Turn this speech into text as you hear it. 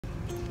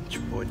It's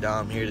your boy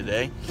Dom here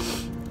today.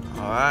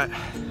 Alright,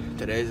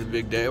 today's a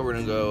big day. We're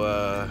gonna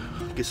go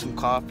get some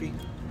coffee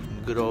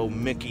from good old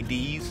Mickey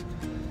D's.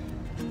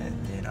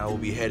 And then I will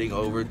be heading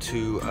over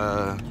to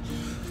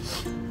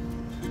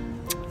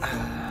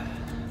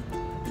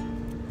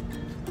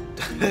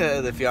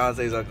the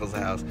fiance's uncle's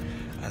house.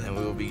 And then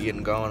we will be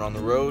getting going on the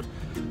road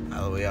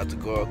all the way out to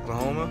Gore,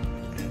 Oklahoma.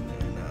 And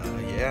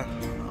then, yeah,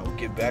 I'll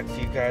get back to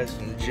you guys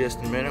in just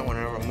a minute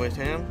whenever I'm with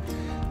him.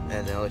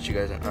 And then I'll let you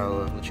guys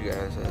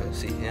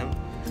see him.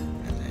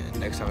 And then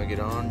next time I get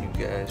on, you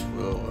guys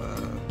will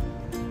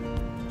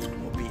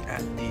be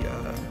at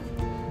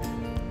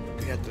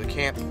the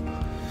camp.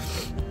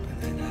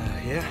 And then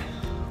yeah,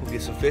 we'll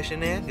get some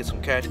fishing in, get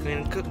some catch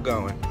cleaning, cook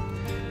going.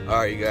 All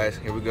right, you guys,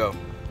 here we go.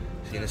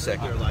 See you in a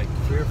second. There are like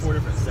 3 or 4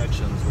 different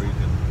sections where you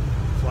can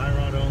fly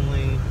rod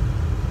only,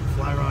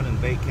 fly rod and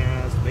bait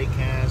cast,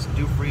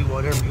 do free,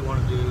 whatever you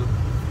want to do.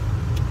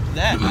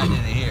 That I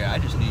didn't hear. I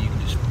just knew you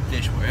could just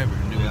fish wherever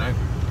and do whatever.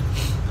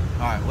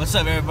 Alright, what's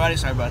up everybody?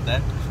 Sorry about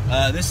that.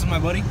 This is my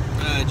buddy,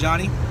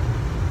 Johnny.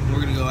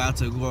 We're gonna go out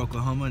to Gore,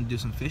 Oklahoma and do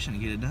some fishing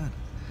and get it done.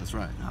 That's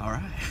right.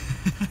 Alright.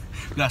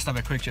 We gotta stop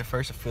at Quick Trip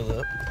first to fill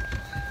up.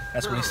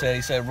 That's what he said.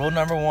 He said, rule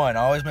number 1,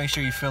 always make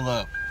sure you fill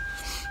up.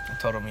 I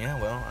told him, yeah,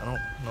 well, I don't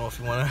know if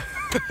you wanna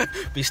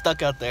be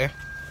stuck out there.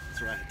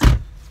 That's right.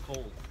 It's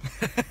cold.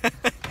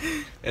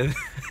 And,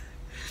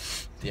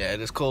 yeah,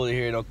 it is cold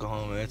here in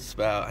Oklahoma. It's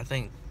about, I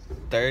think,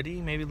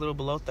 30, maybe a little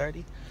below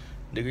 30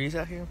 degrees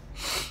out here.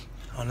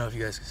 I don't know if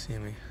you guys can see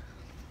me.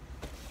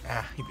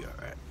 He'll be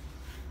alright.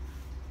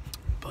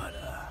 But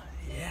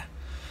yeah,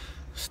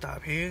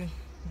 stop here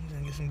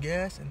and get some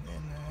gas, and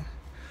then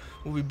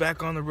we'll be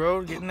back on the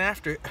road getting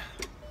after it.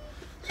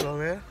 So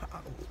yeah,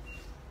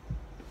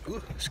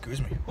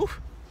 excuse me. Ooh.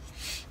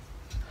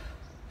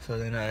 So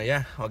then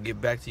yeah, I'll get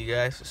back to you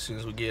guys as soon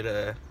as we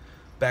get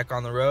back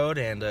on the road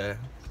and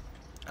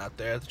out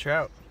there at the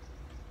trout.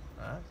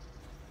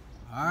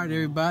 Alright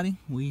everybody,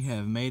 we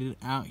have made it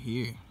out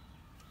here.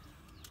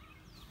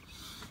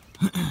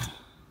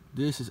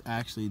 This is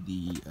actually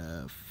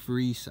the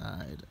free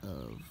side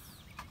of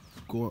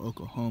Gore,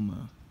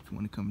 Oklahoma, if you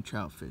want to come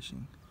trout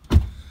fishing.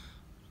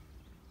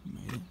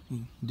 Made it.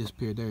 He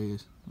disappeared. There he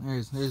is.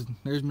 There's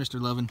Mr.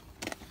 Lovin.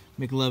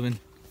 McLovin.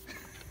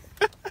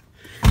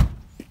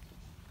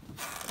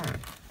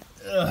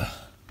 Ugh.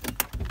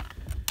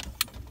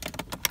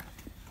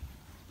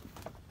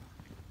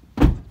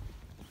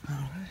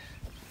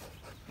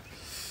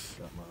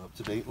 Got my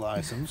up-to-date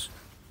license.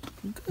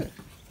 Good.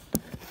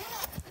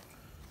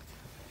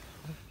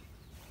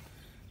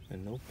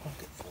 And no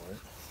pocket for it.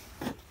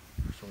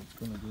 So it's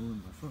gonna go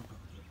in my front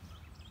pocket.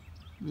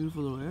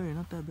 Beautiful little area,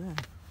 not that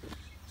bad.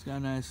 It's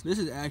got nice. This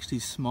is actually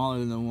smaller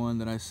than the one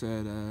that I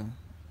said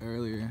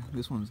earlier.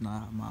 This one's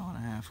not a mile and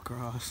a half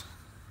across,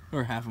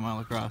 or half a mile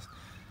across.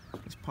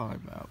 It's probably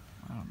about,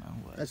 I don't know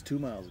what. That's 2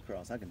 miles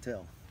across, I can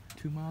tell.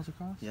 2 miles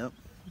across? Yep.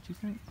 What you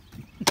think?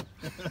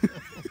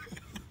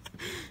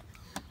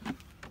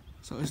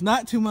 So it's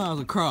not 2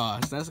 miles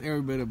across. That's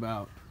every bit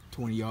about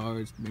 20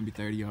 yards, maybe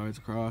 30 yards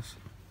across.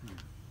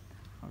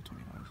 Oh,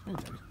 20 yards,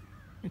 maybe 30,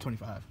 maybe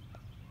 25.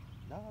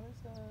 No,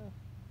 there's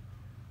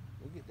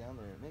we'll get down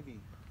there maybe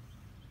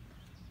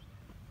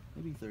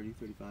 30,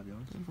 35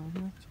 yards. 35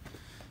 yards.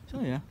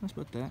 So yeah, that's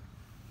about that.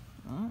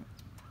 Alright.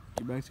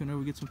 Get back to whenever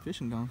we get some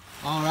fishing going.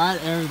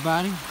 Alright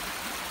everybody.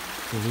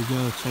 Here we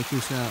go, check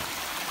this out.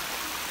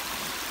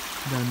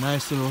 Got a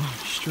nice little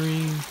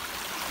stream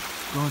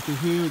going through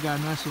here. We got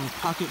a nice little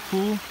pocket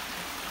pool.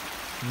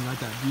 And we got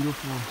that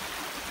beautiful,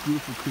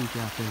 beautiful creek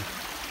out there.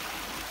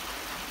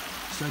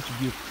 Such a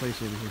beautiful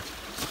place over here.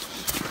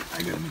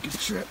 I gotta make a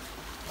trip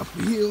up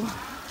the hill.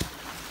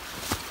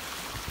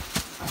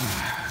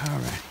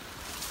 Alright.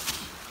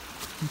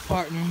 My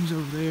partner, he's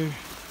over there,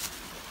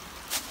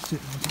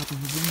 sitting on top of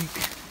the bank.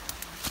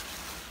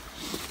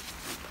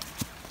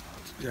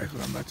 That's exactly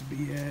what I'm about to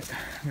be at.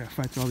 I gotta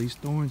fight through all these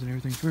thorns and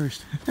everything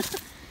first.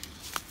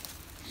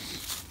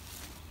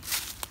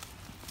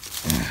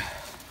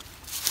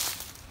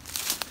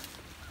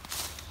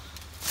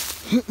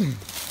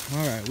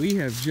 Alright, we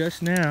have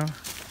just now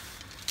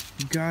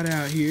got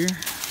out here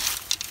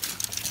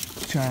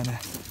trying to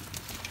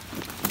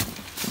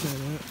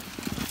set up.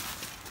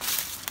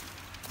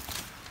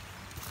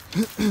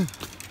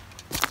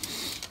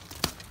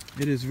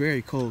 It is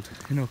very cold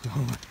in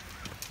Oklahoma.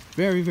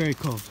 Very, very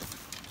cold.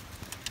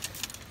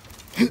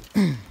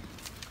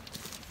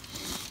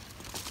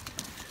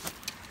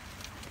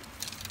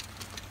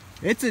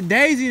 It's a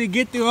daisy to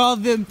get through all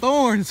them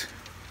thorns.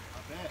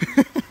 I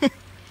bet.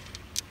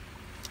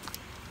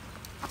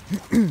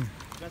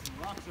 Got some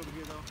rocks over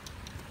here though.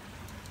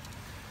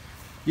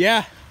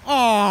 Yeah.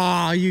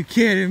 Oh, you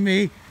kidding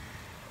me?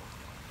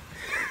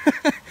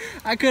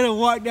 I could have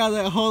walked down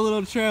that whole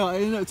little trail. I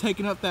ended up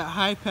taking up that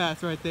high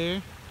path right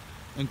there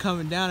and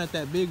coming down at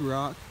that big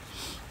rock.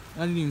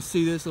 I didn't even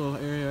see this little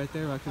area right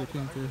there where I could have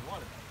came through.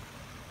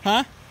 Huh?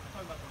 I'm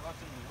talking about the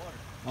rocks in the water.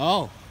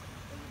 Oh.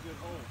 Those are good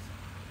holes.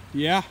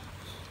 Yeah.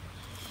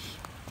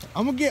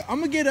 I'm gonna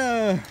get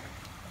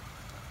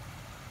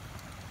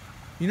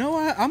You know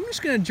what? I'm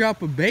just gonna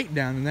drop a bait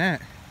down in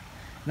that.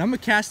 And I'm gonna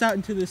cast out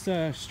into this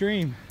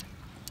stream.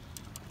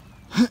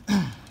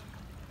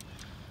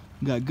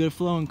 Got good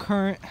flowing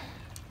current.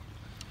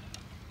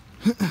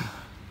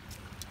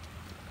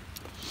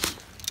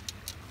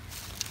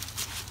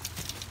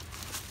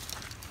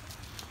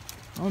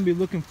 I'm gonna be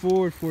looking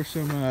forward for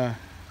some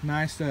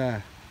nice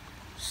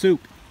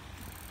soup.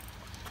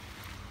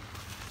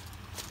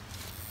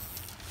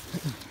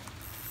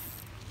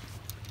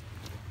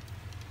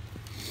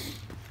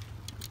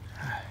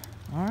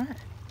 All right.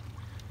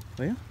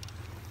 Well,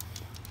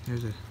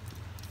 here's a picture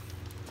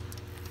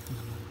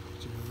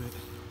of it.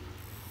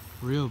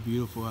 Real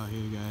beautiful out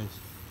here, guys.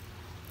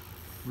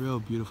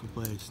 Real beautiful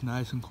place.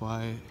 Nice and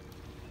quiet.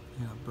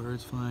 You got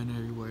birds flying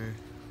everywhere.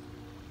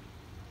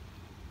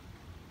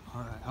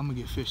 All right, I'm gonna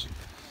get fishing.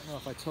 I don't know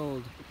if I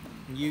told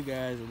you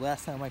guys the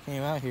last time I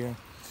came out here,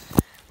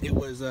 it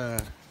was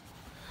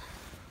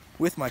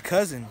with my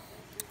cousin,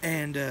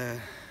 and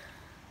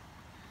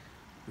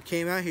we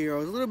came out here. I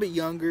was a little bit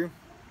younger.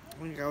 I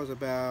think I was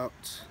about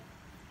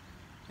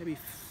maybe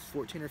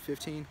 14 or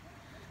 15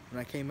 when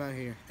I came out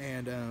here,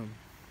 and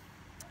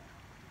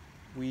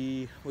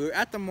we were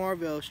at the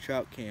Marvell's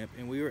Trout Camp,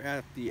 and we were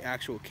at the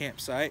actual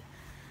campsite.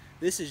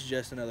 This is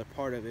just another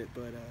part of it,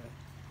 but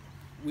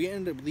we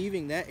ended up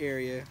leaving that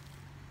area,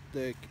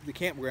 the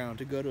campground,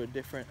 to go to a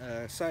different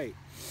site.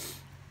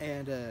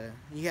 And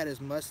he had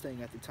his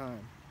Mustang at the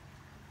time,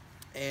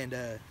 and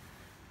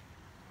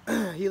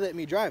he let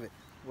me drive it.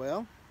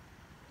 Well,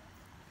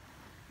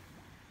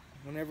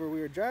 whenever we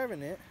were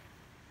driving it,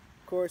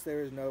 of course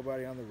there was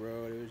nobody on the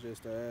road. It was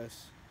just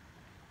us,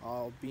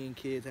 all being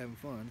kids having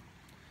fun.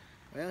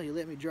 Well, he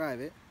let me drive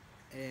it,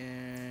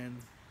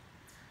 and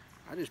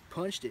I just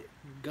punched it,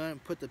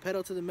 put the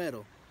pedal to the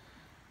metal,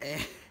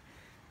 and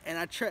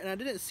I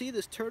didn't see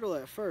this turtle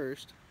at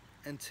first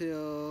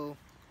until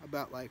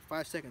about like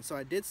 5 seconds. So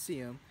I did see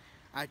him.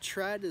 I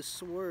tried to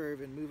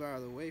swerve and move out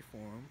of the way for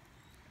him,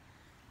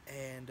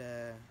 and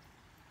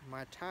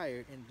my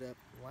tire ended up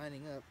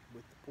lining up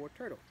with the poor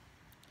turtle.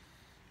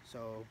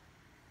 So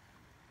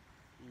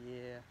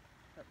yeah,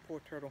 that poor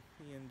turtle,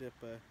 he ended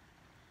up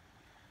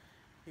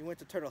he went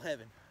to turtle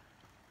heaven.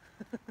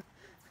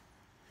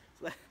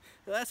 So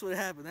that's what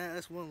happened.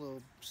 That's one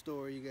little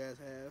story you guys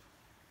have.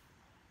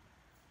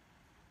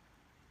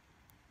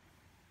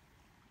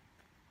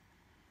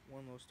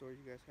 One little story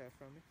you guys have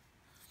from me.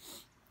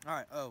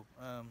 Alright,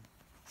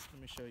 let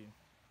me show you.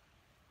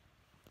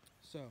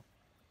 So,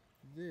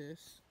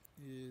 this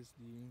is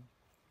the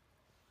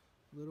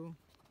little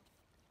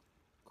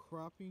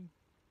crappie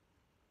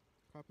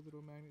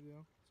little magnet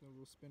deal. So a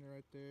little spinner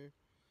right there.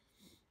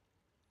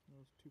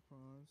 Those 2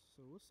 prawns.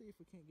 So we'll see if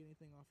we can't get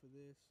anything off of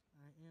this. I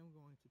am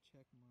going to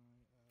check my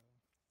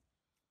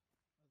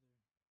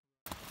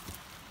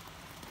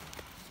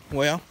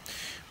Well,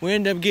 we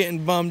ended up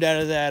getting bummed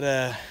out of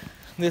that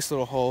this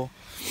little hole.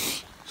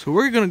 So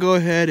we're gonna go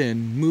ahead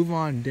and move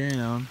on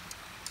down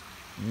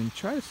and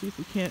try to see if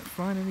we can't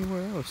find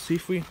anywhere else. See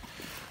if we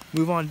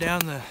move on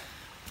down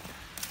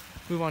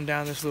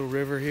this little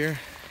river here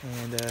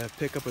and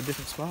pick up a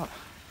different spot.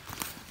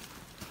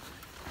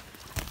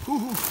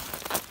 Whew.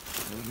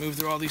 Move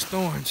through all these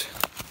thorns.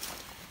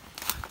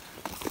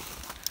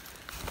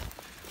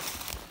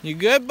 You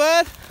good,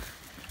 bud?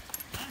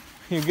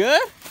 You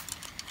good?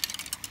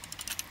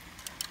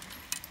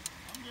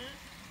 I'm good.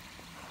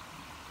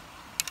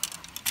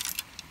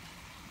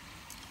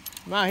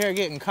 I'm out here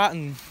getting caught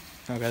in...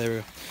 Okay, there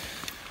we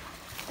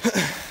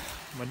go.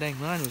 My dang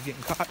line was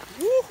getting caught.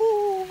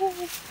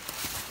 Woohoo!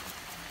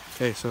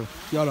 Okay, so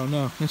y'all don't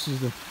know, this is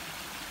the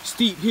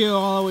steep hill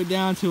all the way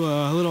down to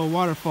a little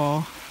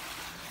waterfall.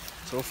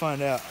 So we'll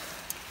find out.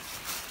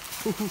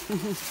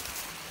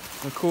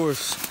 Of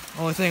course,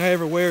 only thing I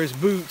ever wear is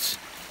boots.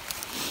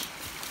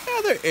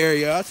 Yeah, they're air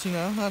yachts, you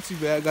know, not too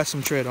bad. Got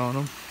some tread on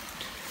them.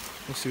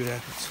 We'll see what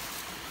happens.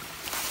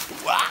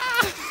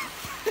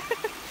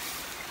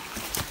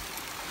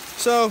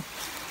 So,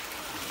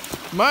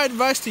 my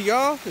advice to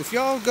y'all, if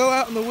y'all go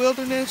out in the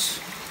wilderness,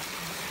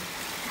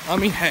 I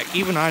mean, heck,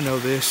 even I know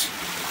this.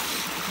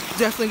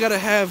 Definitely gotta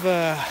have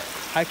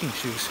hiking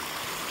shoes.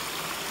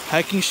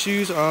 Hiking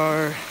shoes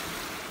are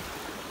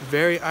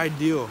very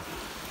ideal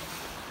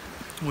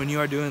when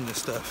you are doing this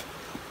stuff.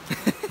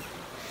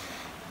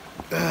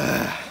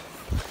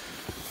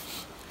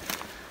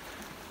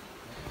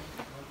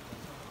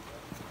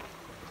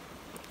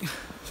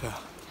 So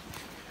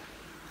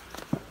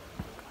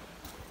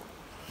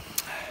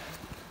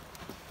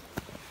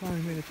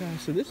finally made it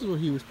past. So this is where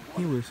he was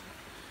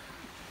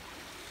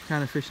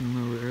kind of fishing a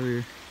little bit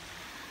earlier.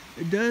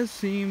 It does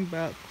seem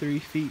about 3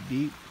 feet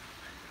deep.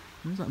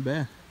 It's not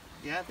bad.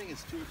 Yeah, I think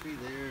it's 2 or 3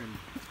 there and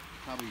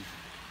probably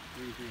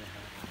 3 or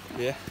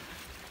 3.5. Yeah.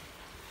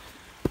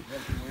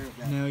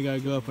 Now we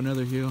gotta go up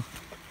another hill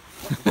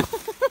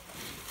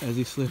as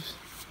he slips.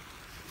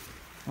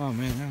 Oh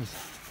man, that was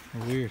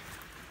a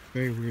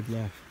very weird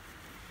laugh.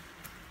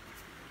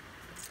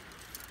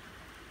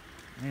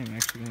 I am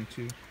actually going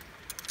to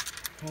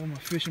hold my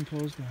fishing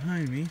poles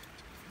behind me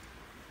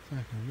so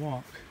I can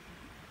walk.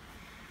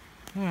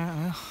 Alright,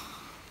 well,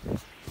 I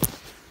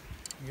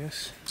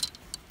guess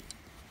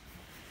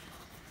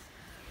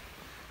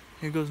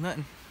here goes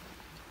nothing.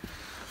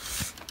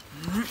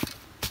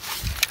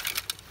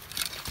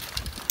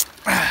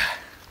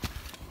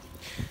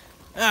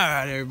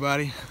 Alright,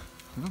 everybody.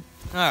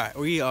 Alright,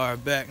 we are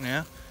back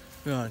now.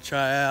 We're gonna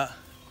try out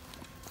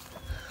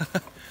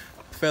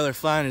feller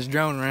flying his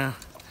drone around.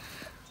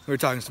 We were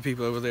talking to some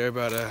people over there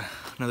about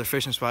another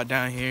fishing spot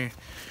down here.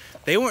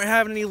 They weren't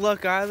having any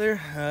luck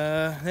either.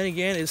 Then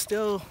again, it's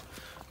still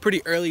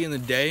pretty early in the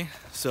day,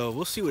 so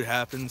we'll see what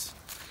happens.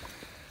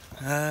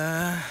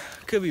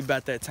 Could be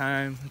about that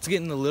time. It's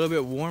getting a little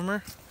bit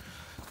warmer,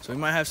 so we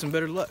might have some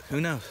better luck. Who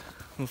knows?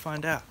 We'll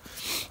find out.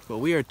 But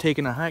we are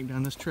taking a hike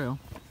down this trail,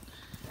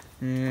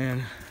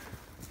 and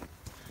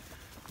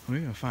we're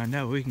gonna find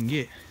out what we can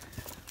get.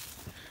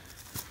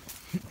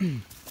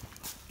 Well,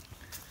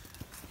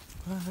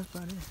 that's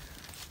about it.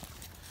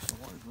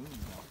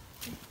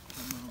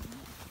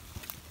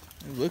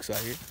 It looks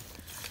like it.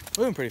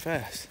 Moving pretty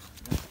fast.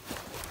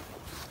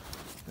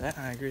 That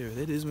I agree with.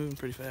 It is moving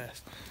pretty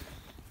fast.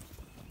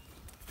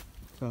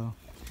 So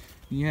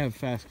when you have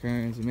fast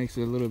currents, it makes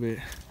it a little bit,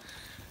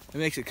 it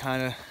makes it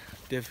kind of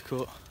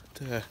difficult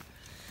to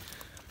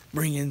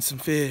bring in some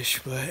fish,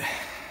 but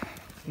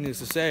needless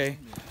to say,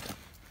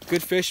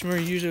 good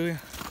fisherman usually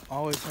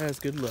always has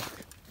good luck.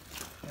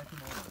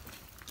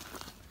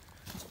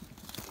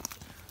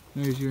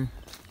 There's your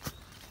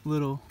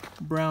little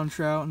brown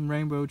trout and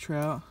rainbow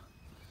trout.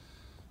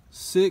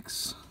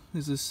 6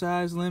 is the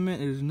size limit.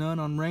 There's none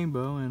on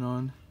rainbow, and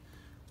on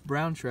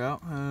brown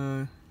trout,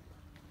 you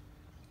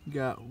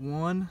got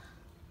 1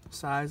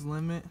 size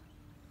limit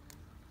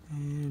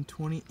and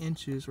 20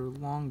 inches or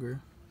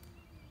longer.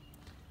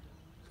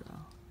 So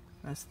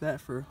that's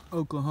that for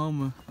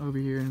Oklahoma over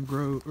here in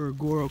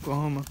Gore,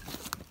 Oklahoma.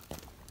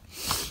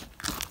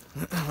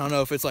 I don't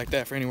know if it's like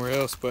that for anywhere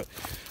else, but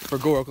for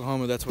Gore,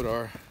 Oklahoma, that's what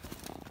our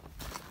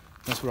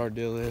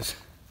deal is.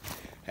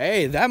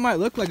 Hey, that might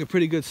look like a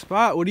pretty good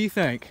spot. What do you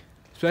think?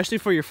 Especially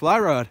for your fly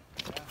rod.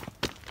 Yeah.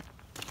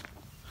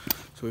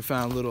 So we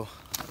found a little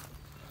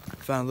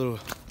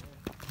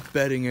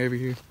bedding over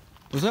here.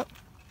 What's up?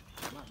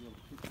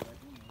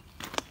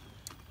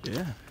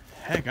 Yeah.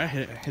 Heck, I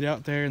hit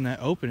out there in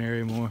that open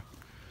area more.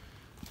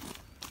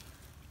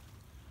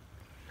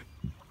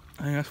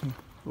 I think that's one.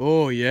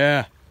 Oh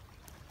yeah.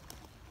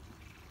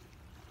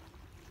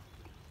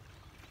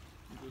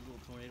 There's a little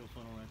tornado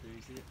funnel right there.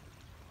 You see it?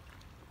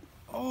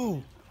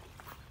 Oh,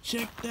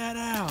 check that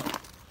out.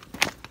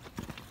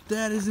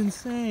 That is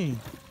insane.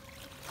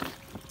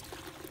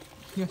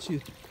 Got you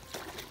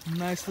a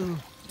nice little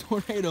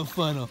tornado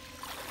funnel.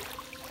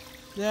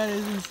 That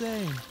is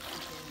insane.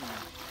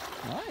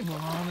 All right, go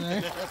on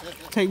there.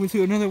 Take me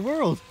to another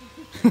world.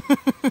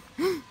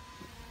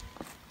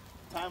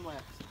 Time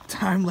lapse.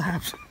 Time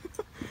lapse.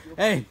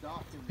 Hey,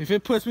 if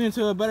it puts me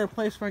into a better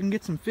place where I can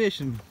get some fish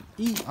and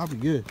eat, I'll be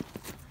good.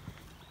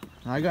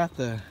 I got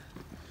the...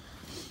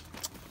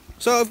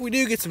 So if we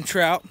do get some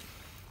trout,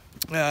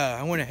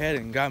 I went ahead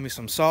and got me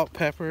some salt,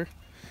 pepper,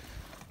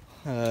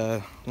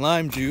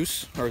 lime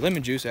juice, or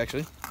lemon juice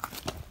actually,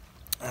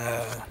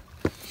 and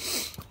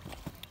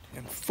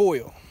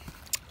foil.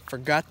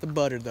 Forgot the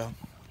butter though,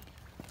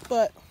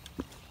 but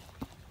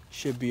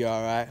should be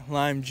all right.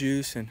 Lime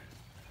juice and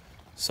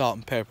salt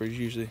and pepper is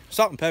usually.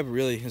 Salt and pepper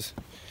really is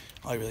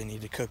all you really need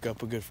to cook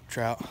up a good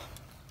trout.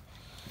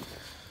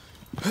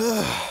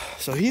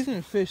 So he's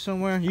gonna fish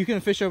somewhere. You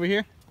gonna fish over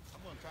here?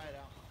 I'm gonna try it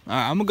out. All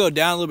right, I'm gonna go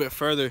down a little bit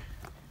further.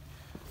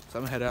 So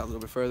I'm gonna head out a little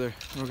bit further.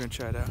 We're gonna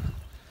try it out.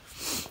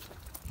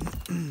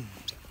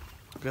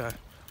 Gotta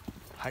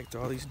hike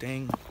through all these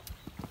dang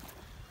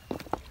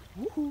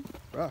woohoo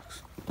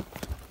rocks.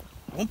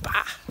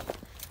 Oompa.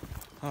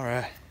 All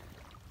right.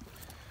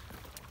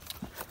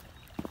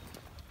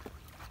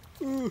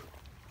 Ooh.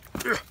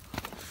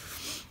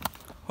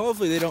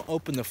 Hopefully they don't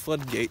open the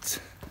floodgates.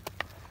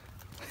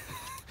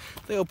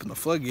 If they open the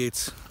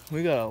floodgates,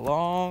 we got a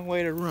long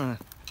way to run.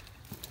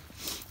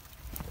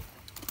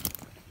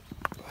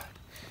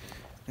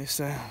 This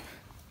time,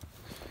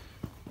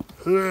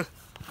 it's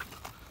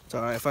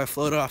alright if I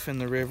float off in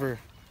the river.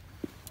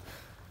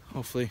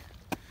 Hopefully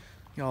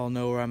y'all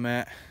know where I'm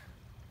at.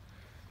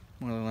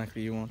 More than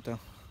likely you won't though.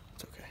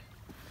 It's okay.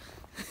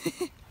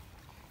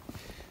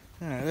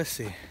 Alright, let's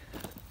see.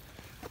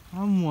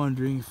 I'm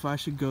wondering if I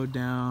should go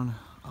down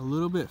a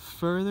little bit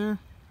further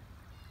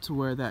to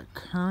where that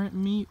current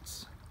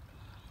meets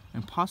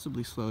and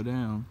possibly slow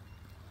down.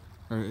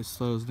 Or it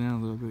slows down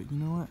a little bit. You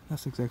know what?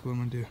 That's exactly what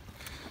I'm gonna do.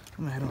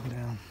 I'm gonna head on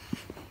down.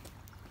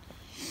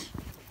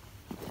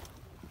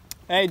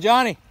 Hey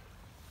Johnny,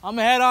 I'm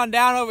gonna head on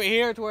down over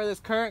here to where this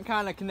current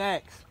kind of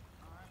connects.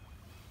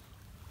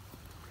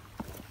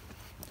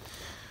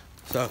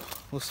 So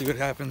we'll see what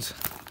happens.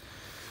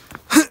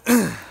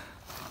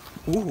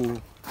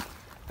 Ooh,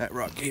 that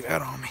rock gave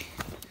out on me.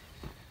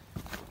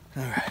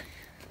 All right.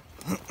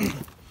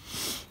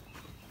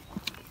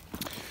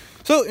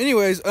 So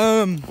anyways,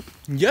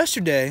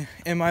 yesterday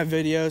in my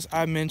videos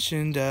I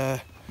mentioned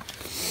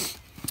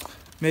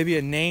maybe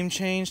a name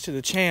change to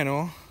the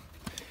channel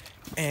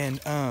And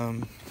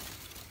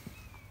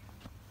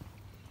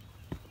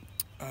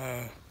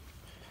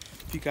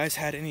if you guys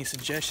had any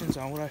suggestions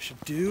on what I should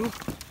do,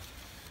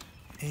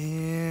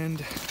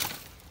 and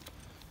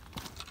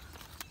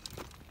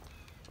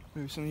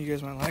maybe some of you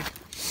guys might like.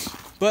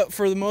 But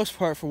for the most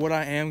part, for what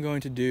I am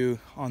going to do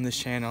on this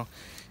channel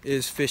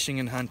is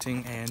fishing and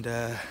hunting and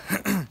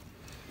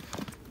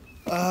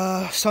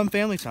some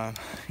family time,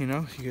 you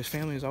know, because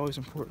family is always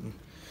important.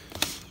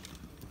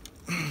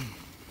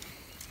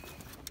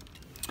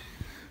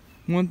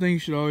 One thing you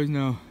should always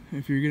know,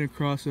 if you're gonna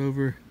cross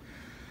over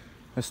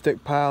a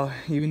stick pile,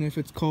 even if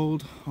it's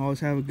cold, always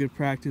have a good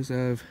practice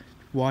of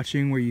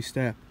watching where you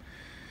step.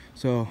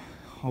 So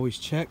always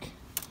check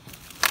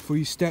before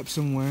you step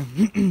somewhere.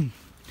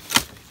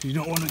 You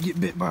don't want to get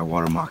bit by a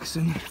water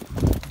moccasin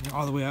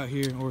all the way out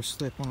here, or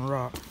slip on a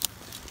rock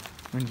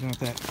or anything like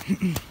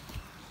that.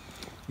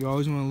 You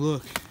always want to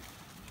look,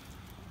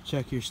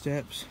 check your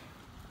steps,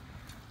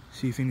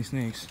 see if any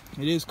snakes.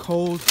 It is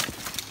cold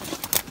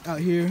out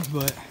here,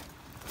 but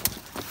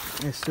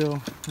it's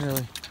still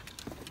really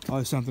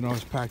always something to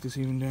always practice,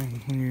 even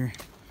during when you're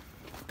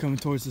coming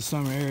towards the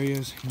summer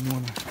areas. You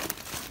want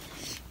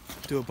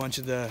to do a bunch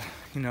of the,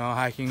 you know,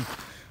 hiking.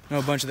 You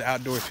know, a bunch of the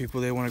outdoors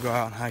people, they want to go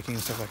out and hiking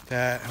and stuff like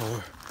that.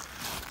 Or,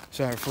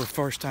 sorry, for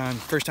first time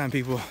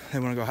people, they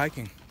want to go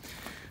hiking.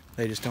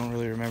 They just don't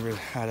really remember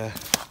how to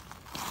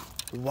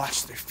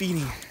watch their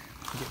feeding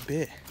and get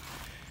bit.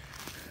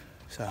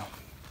 So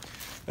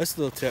that's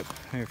a little tip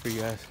here for you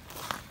guys.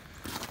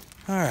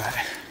 All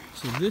right,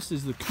 so this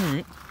is the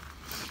current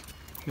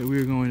that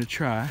we're going to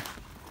try.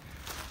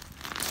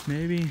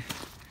 Maybe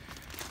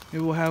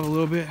we'll have a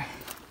little bit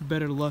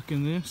better luck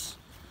in this,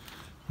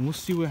 and we'll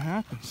see what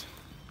happens.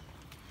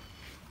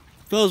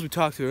 Fellows we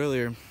talked to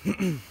earlier,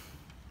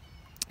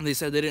 they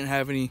said they didn't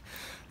have any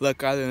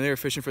luck either, and they were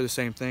fishing for the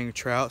same thing,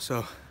 trout.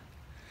 So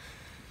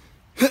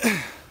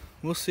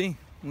we'll see.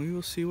 We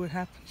will see what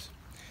happens.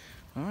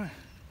 All right,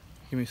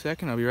 give me a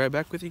second. I'll be right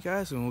back with you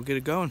guys, and we'll get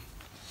it going.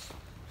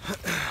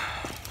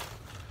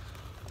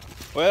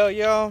 Well,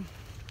 y'all,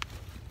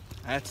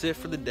 that's it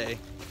for the day.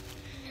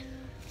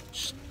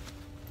 Just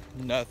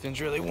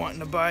nothing's really wanting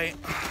to bite,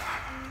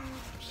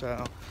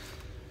 so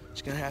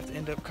just gonna have to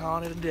end up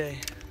calling it a day.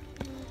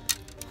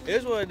 It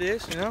is what it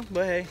is, you know,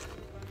 but hey,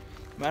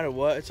 no matter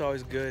what, it's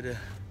always good to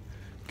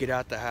get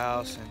out the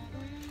house and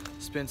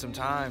spend some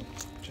time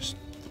just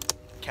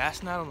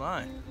casting out a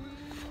line.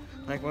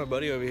 Like my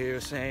buddy over here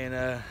was saying,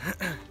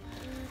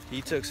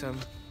 he took some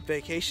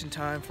vacation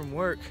time from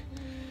work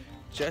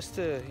just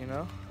to, you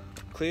know,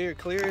 clear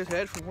his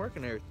head from work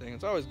and everything.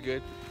 It's always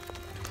good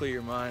to clear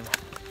your mind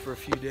for a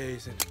few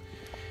days and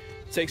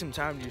take some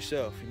time to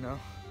yourself, you know.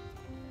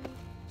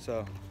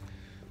 So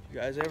if you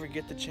guys ever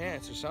get the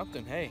chance or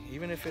something, hey,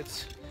 even if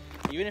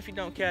you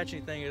don't catch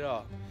anything at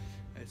all,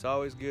 it's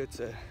always good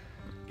to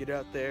get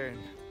out there and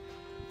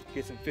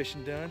get some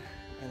fishing done.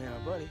 And then my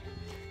buddy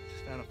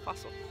just found a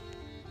fossil.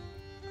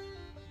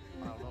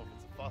 I don't know if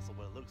it's a fossil,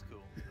 but it looks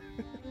cool.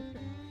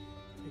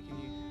 Taking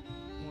you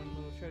one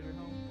little treasure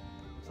home.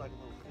 Looks like a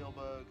little pill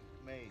bug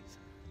maze.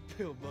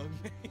 Pill bug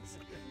maze.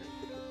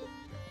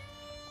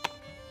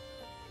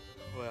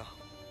 Well.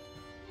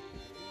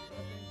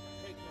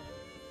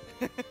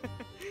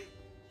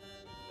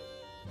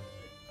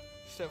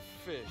 Except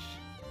for fish.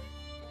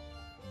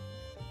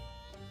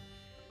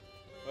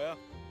 Well,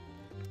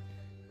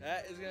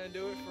 that is gonna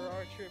do it for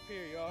our trip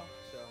here, y'all.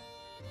 So